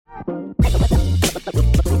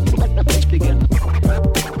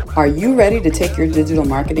Are you ready to take your digital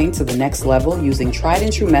marketing to the next level using tried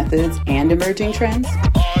and true methods and emerging trends?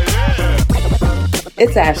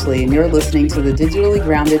 It's Ashley, and you're listening to the Digitally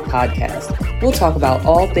Grounded podcast. We'll talk about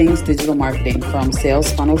all things digital marketing, from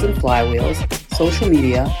sales funnels and flywheels, social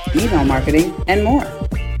media, email marketing, and more.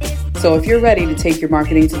 So if you're ready to take your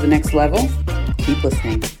marketing to the next level, keep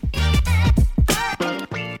listening.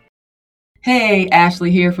 Hey, Ashley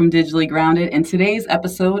here from Digitally Grounded, and today's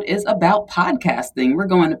episode is about podcasting. We're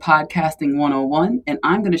going to Podcasting 101, and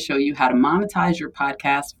I'm going to show you how to monetize your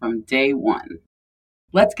podcast from day one.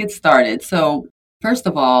 Let's get started. So, first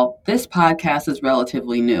of all, this podcast is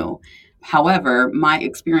relatively new. However, my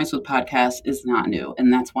experience with podcasts is not new,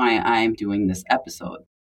 and that's why I'm doing this episode.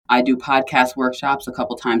 I do podcast workshops a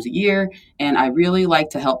couple times a year, and I really like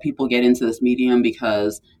to help people get into this medium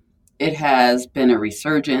because it has been a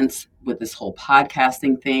resurgence with this whole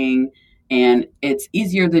podcasting thing, and it's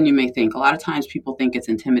easier than you may think. A lot of times people think it's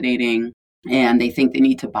intimidating, and they think they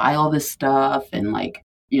need to buy all this stuff, and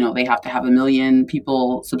they have to have 1 million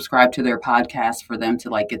people subscribe to their podcast for them to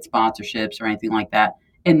get sponsorships or anything like that.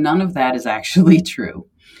 And none of that is actually true.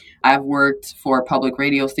 I've worked for public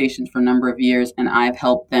radio stations for a number of years, and I've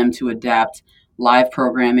helped them to adapt live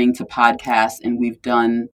programming to podcasts, and we've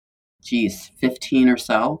done, 15 or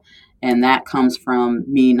so. And that comes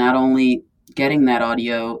from me not only getting that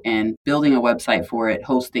audio and building a website for it,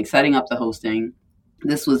 setting up the hosting.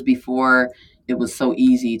 This was before it was so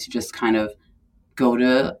easy to just kind of go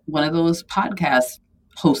to one of those podcast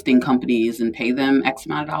hosting companies and pay them X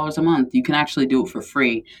amount of dollars a month. You can actually do it for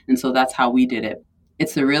free. And so that's how we did it.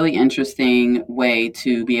 It's a really interesting way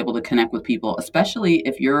to be able to connect with people, especially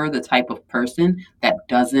if you're the type of person that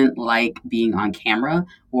doesn't like being on camera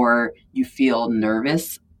or you feel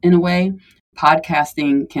nervous in a way.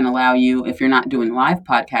 Podcasting can allow you, if you're not doing live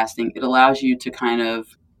podcasting, it allows you to kind of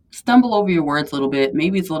stumble over your words a little bit.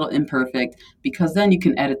 Maybe it's a little imperfect, because then you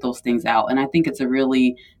can edit those things out. And I think it's a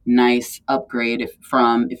really nice upgrade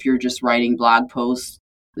if you're just writing blog posts.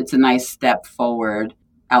 It's a nice step forward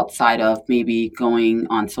outside of maybe going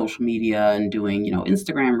on social media and doing,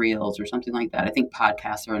 Instagram reels or something like that. I think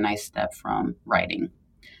podcasts are a nice step from writing.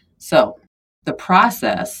 So the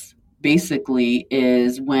process basically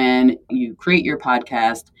is when you create your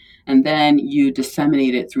podcast and then you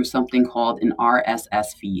disseminate it through something called an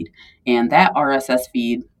RSS feed. And that RSS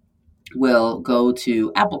feed will go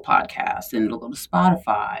to Apple Podcasts, and it'll go to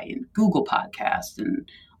Spotify and Google Podcasts and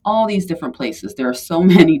all these different places. There are so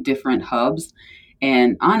many different hubs.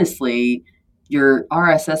 And honestly, your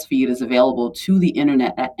RSS feed is available to the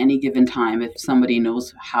internet at any given time if somebody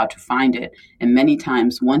knows how to find it. And many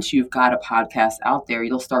times, once you've got a podcast out there,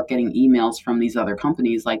 you'll start getting emails from these other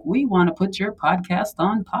companies like, we want to put your podcast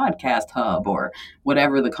on Podcast Hub or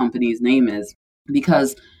whatever the company's name is,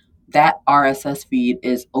 because that RSS feed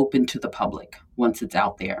is open to the public once it's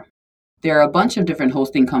out there. There are a bunch of different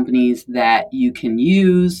hosting companies that you can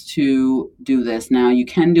use to do this. Now, you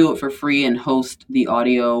can do it for free and host the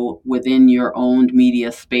audio within your owned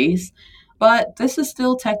media space, but this is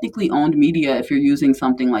still technically owned media if you're using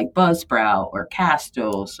something like Buzzsprout or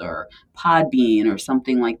Castos or Podbean or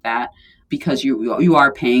something like that, because you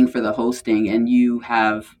are paying for the hosting and you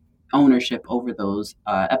have ownership over those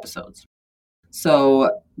episodes. So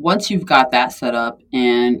once you've got that set up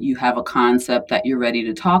and you have a concept that you're ready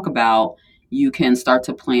to talk about, you can start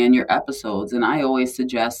to plan your episodes. And I always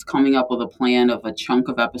suggest coming up with a plan of a chunk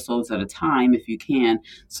of episodes at a time if you can,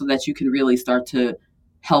 so that you can really start to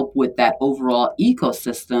help with that overall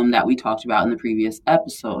ecosystem that we talked about in the previous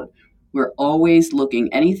episode. We're always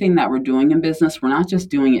looking, anything that we're doing in business, we're not just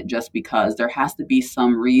doing it just because. There has to be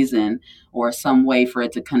some reason or some way for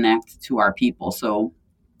it to connect to our people. So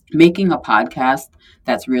making a podcast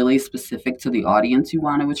that's really specific to the audience you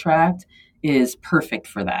want to attract is perfect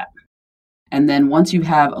for that. And then once you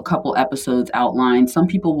have a couple episodes outlined, some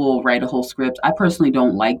people will write a whole script. I personally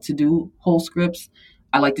don't like to do whole scripts.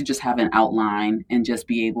 I like to just have an outline and just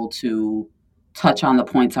be able to touch on the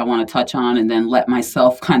points I want to touch on and then let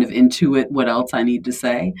myself kind of intuit what else I need to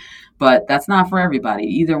say. But that's not for everybody.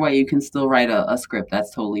 Either way, you can still write a script.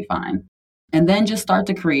 That's totally fine. And then just start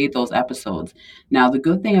to create those episodes. Now, the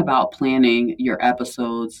good thing about planning your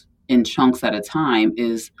episodes in chunks at a time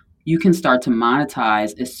is you can start to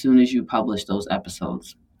monetize as soon as you publish those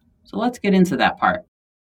episodes. So let's get into that part.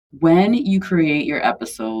 When you create your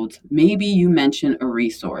episodes, maybe you mention a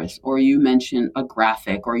resource or you mention a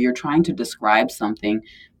graphic or you're trying to describe something,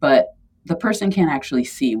 but the person can't actually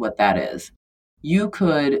see what that is. You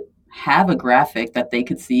could have a graphic that they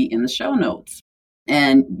could see in the show notes,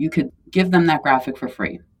 and you could give them that graphic for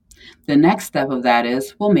free. The next step of that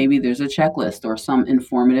is, well, maybe there's a checklist or some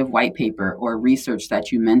informative white paper or research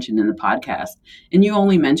that you mentioned in the podcast, and you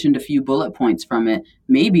only mentioned a few bullet points from it.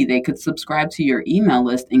 Maybe they could subscribe to your email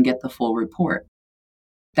list and get the full report.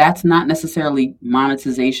 That's not necessarily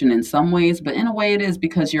monetization in some ways, but in a way it is,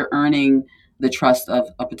 because you're earning the trust of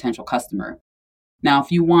a potential customer. Now,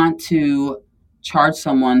 if you want to charge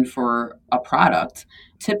someone for a product,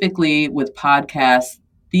 typically with podcasts,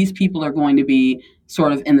 these people are going to be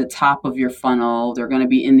sort of in the top of your funnel. They're going to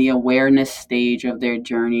be in the awareness stage of their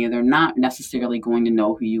journey. They're not necessarily going to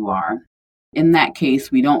know who you are. In that case,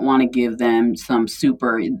 we don't want to give them some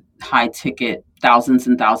super high ticket, thousands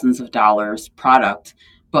and thousands of dollars product.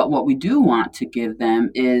 But what we do want to give them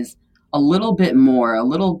is a little bit more, a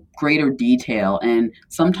little greater detail. And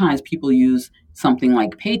sometimes people use something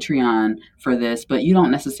like Patreon for this, but you don't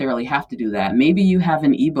necessarily have to do that. Maybe you have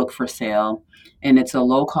an ebook for sale and it's a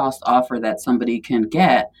low cost offer that somebody can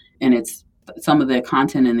get, and it's some of the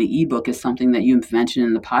content in the ebook is something that you've mentioned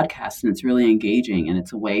in the podcast, and it's really engaging, and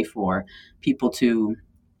it's a way for people to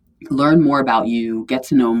learn more about you, get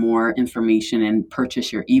to know more information, and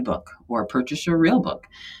purchase your ebook or purchase your real book.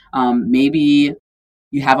 Maybe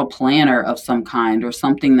you have a planner of some kind or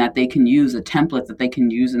something that they can use, a template that they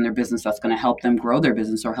can use in their business that's going to help them grow their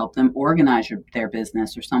business or help them organize their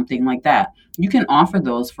business or something like that. You can offer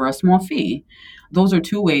those for a small fee. Those are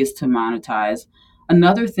two ways to monetize.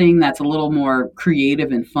 Another thing that's a little more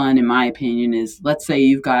creative and fun, in my opinion, is, let's say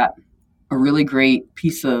you've got a really great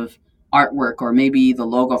piece of artwork, or maybe the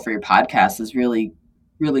logo for your podcast is really,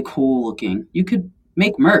 really cool looking. You could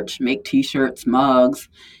make merch, make t-shirts, mugs,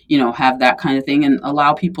 have that kind of thing, and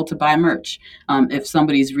allow people to buy merch. If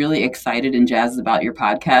somebody's really excited and jazzed about your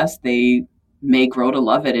podcast, they may grow to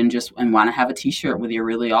love it and want to have a t-shirt with your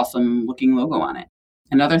really awesome looking logo on it.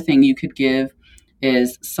 Another thing you could give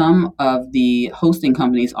is, some of the hosting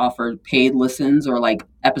companies offer paid listens or like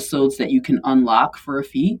episodes that you can unlock for a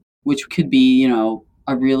fee, which could be,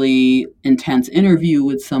 a really intense interview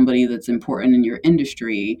with somebody that's important in your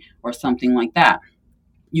industry or something like that.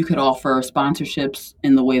 You could offer sponsorships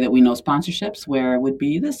in the way that we know sponsorships, where it would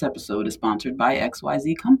be, this episode is sponsored by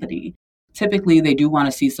XYZ company. Typically, they do want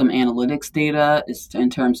to see some analytics data in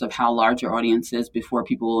terms of how large your audience is before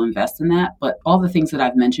people will invest in that. But all the things that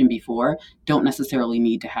I've mentioned before don't necessarily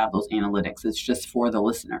need to have those analytics. It's just for the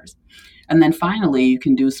listeners. And then finally, you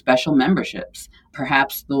can do special memberships.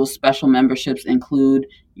 Perhaps those special memberships include,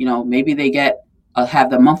 maybe they have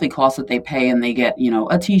the monthly cost that they pay, and they get,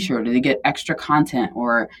 a t-shirt, or they get extra content,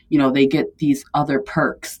 or, they get these other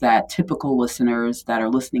perks that typical listeners that are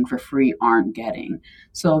listening for free aren't getting.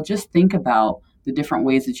 So just think about the different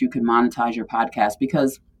ways that you could monetize your podcast,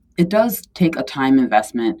 because it does take a time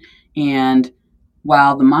investment. And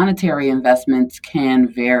while the monetary investments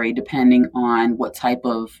can vary depending on what type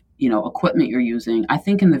of, equipment you're using, I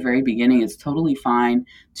think in the very beginning, it's totally fine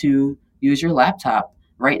to use your laptop.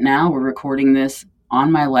 Right now, we're recording this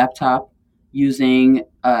on my laptop using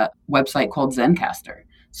a website called Zencastr.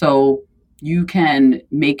 So you can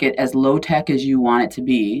make it as low tech as you want it to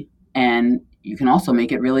be, and you can also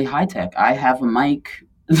make it really high tech. I have a mic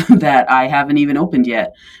that I haven't even opened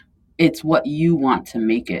yet. It's what you want to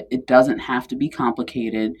make it. It doesn't have to be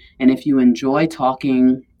complicated. And if you enjoy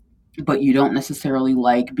talking, but you don't necessarily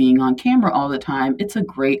like being on camera all the time, it's a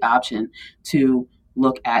great option to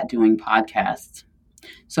look at doing podcasts.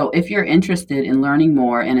 So if you're interested in learning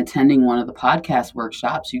more and attending one of the podcast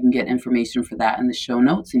workshops, you can get information for that in the show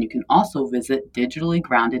notes. And you can also visit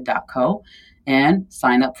digitallygrounded.co and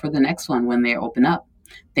sign up for the next one when they open up.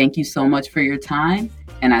 Thank you so much for your time,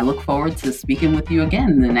 and I look forward to speaking with you again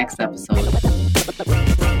in the next episode.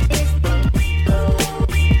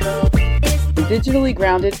 The Digitally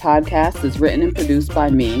Grounded podcast is written and produced by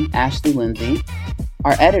me, Ashley Lindsay.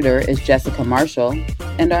 Our editor is Jessica Marshall,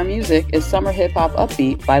 and our music is Summer Hip Hop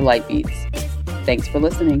Upbeat by Lightbeats. Thanks for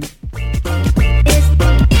listening.